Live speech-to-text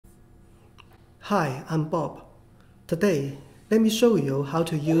Hi, I'm Bob. Today, let me show you how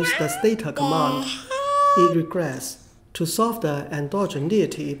to use the Stata command, eregress, to solve the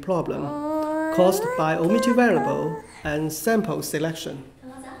endogeneity problem caused by omitted variable and sample selection.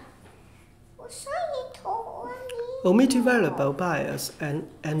 Omitted variable bias and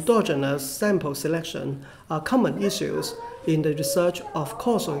endogenous sample selection are common issues in the research of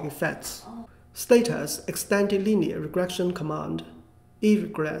causal effects. Stata's extended linear regression command,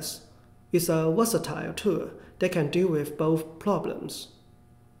 eregress, is a versatile tool that can deal with both problems.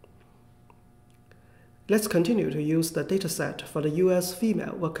 Let's continue to use the dataset for the US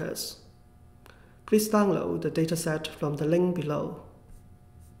female workers. Please download the dataset from the link below.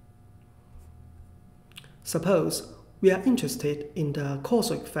 Suppose we are interested in the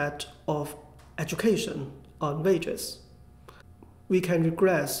causal effect of education on wages. We can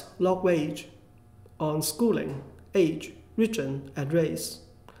regress lwage on schooling, age, region, and race.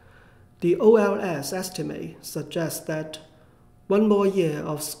 The OLS estimate suggests that 1 more year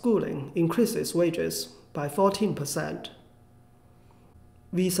of schooling increases wages by 14%.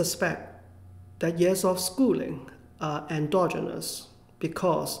 We suspect that years of schooling are endogenous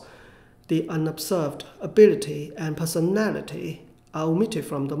because the unobserved ability and personality are omitted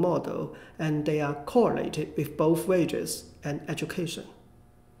from the model, and they are correlated with both wages and education,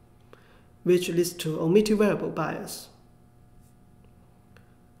 which leads to omitted variable bias.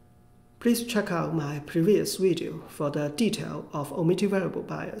 Please check out my previous video for the detail of omitted variable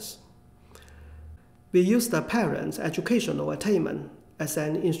bias. We use the parent's educational attainment as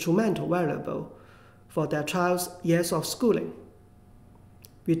an instrumental variable for their child's years of schooling.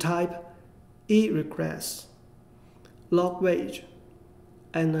 We type eregress, lwage,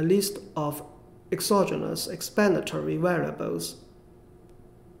 and a list of exogenous explanatory variables,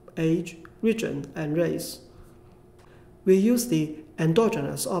 age, region, and race. We use the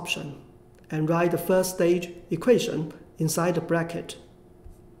endogenous option and write the first stage equation inside the bracket.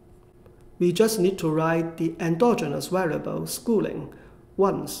 We just need to write the endogenous variable schooling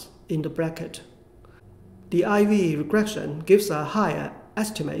once in the bracket. The IV regression gives a higher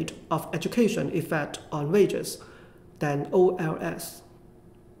estimate of education effect on wages than OLS.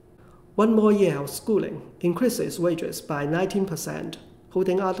 1 more year of schooling increases wages by 19%,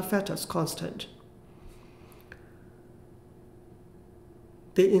 holding other factors constant.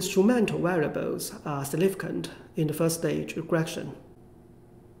 The instrumental variables are significant in the first stage regression.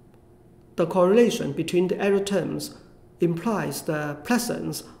 The correlation between the error terms implies the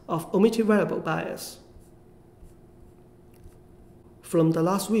presence of omitted variable bias. From the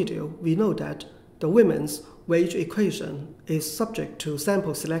last video, we know that the women's wage equation is subject to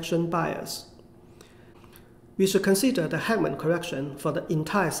sample selection bias. We should consider the Hackman correction for the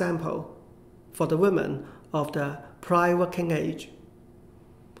entire sample for the women of the prior working age.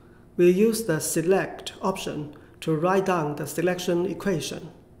 We use the select option to write down the selection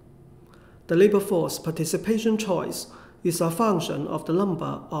equation. The labor force participation choice is a function of the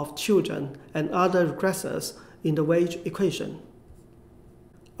number of children and other regressors in the wage equation.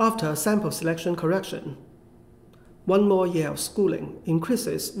 After sample selection correction, 1 more year of schooling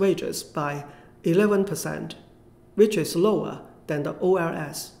increases wages by 11%, which is lower than the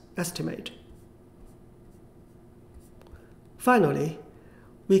OLS estimate. Finally,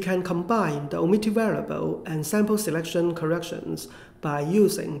 we can combine the omitted variable and sample selection corrections by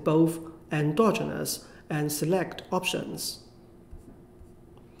using both endogenous and select options.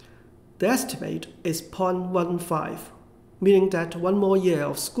 The estimate is 0.15, meaning that 1 more year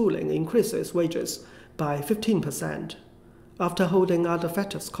of schooling increases wages by 15% after holding other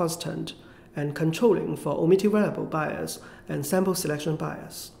factors constant and controlling for omitted variable bias and sample selection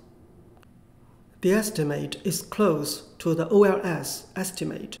bias. The estimate is close to the OLS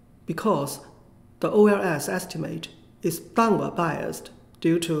estimate because the OLS estimate is downward biased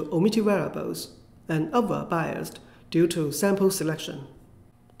due to omitted variables and upward biased due to sample selection.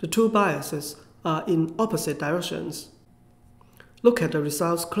 The two biases are in opposite directions. Look at the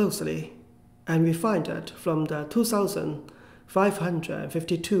results closely, and we find that from the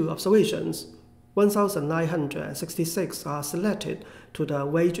 2,552 observations, 1,966 are selected to the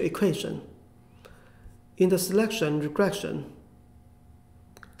wage equation. In the selection regression,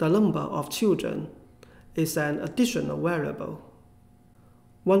 the number of children is an additional variable.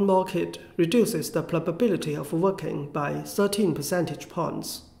 1 more kid reduces the probability of working by 13 percentage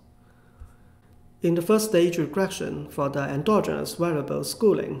points. In the first stage regression for the endogenous variable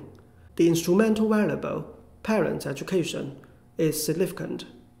schooling, the instrumental variable, parent education, is significant.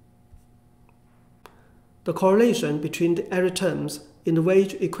 The correlation between the error terms in the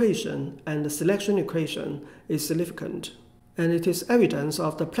wage equation and the selection equation is significant. and it is evidence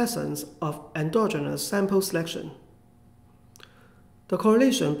of the presence of endogenous sample selection. The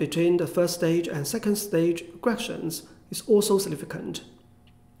correlation between the first stage and second stage regressions is also significant,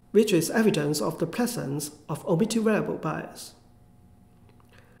 which is evidence of the presence of omitted variable bias.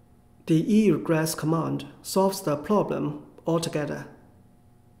 The eregress command solves the problem altogether.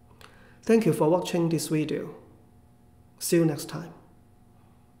 Thank you for watching this video. See you next time.